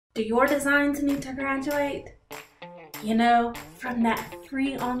Do your designs need to graduate? You know, from that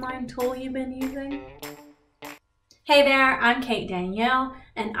free online tool you've been using? Hey there, I'm Kate Danielle,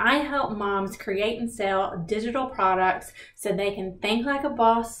 and I help moms create and sell digital products so they can think like a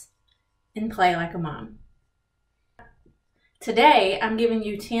boss and play like a mom. Today, I'm giving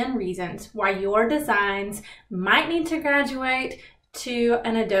you 10 reasons why your designs might need to graduate to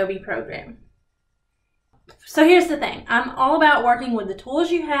an Adobe program. So here's the thing, I'm all about working with the tools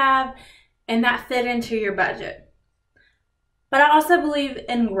you have and that fit into your budget. But I also believe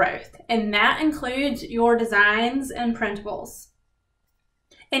in growth, and that includes your designs and printables.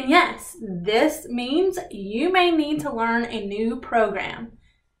 And yes, this means you may need to learn a new program.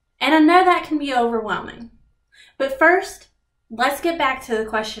 And I know that can be overwhelming. But first, let's get back to the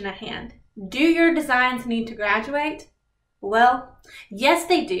question at hand. Do your designs need to graduate? Well, yes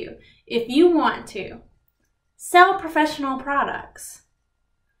they do, if you want to. Sell professional products.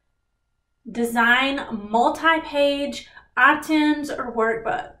 Design multi-page opt-ins or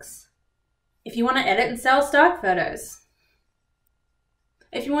workbooks. If you want to edit and sell stock photos.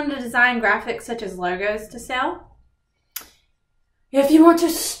 If you want to design graphics such as logos to sell. If you want to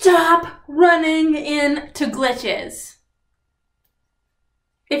stop running into glitches.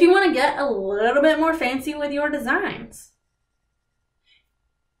 If you want to get a little bit more fancy with your designs.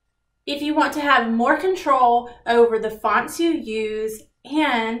 If you want to have more control over the fonts you use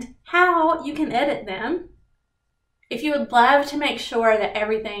and how you can edit them. If you would love to make sure that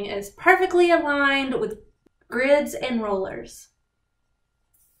everything is perfectly aligned with grids and rollers.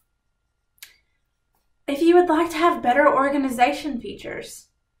 If you would like to have better organization features.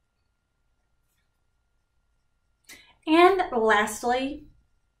 And lastly,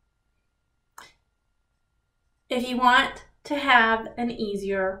 if you want to have an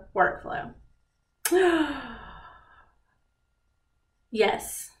easier workflow.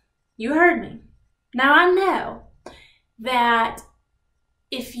 Yes, you heard me. Now I know that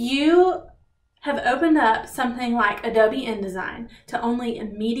if you have opened up something like Adobe InDesign to only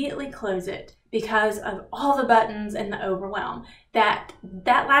immediately close it because of all the buttons and the overwhelm, that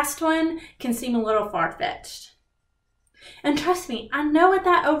last one can seem a little far-fetched. And trust me, I know what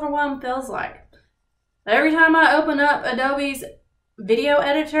that overwhelm feels like. Every time I open up Adobe's video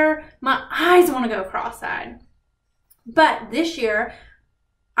editor, my eyes want to go cross-eyed. But this year,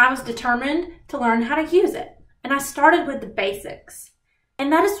 I was determined to learn how to use it. And I started with the basics.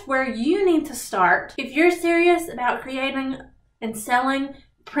 And that is where you need to start if you're serious about creating and selling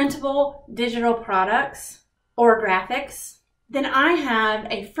printable digital products or graphics. Then I have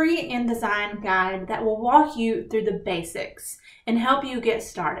a free InDesign guide that will walk you through the basics and help you get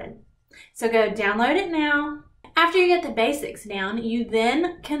started. So go download it now. After you get the basics down, you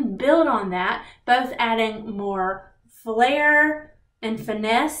then can build on that, both adding more flair and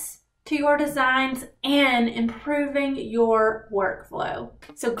finesse to your designs and improving your workflow.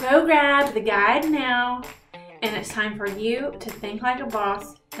 So go grab the guide now, and it's time for you to think like a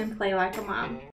boss and play like a mom.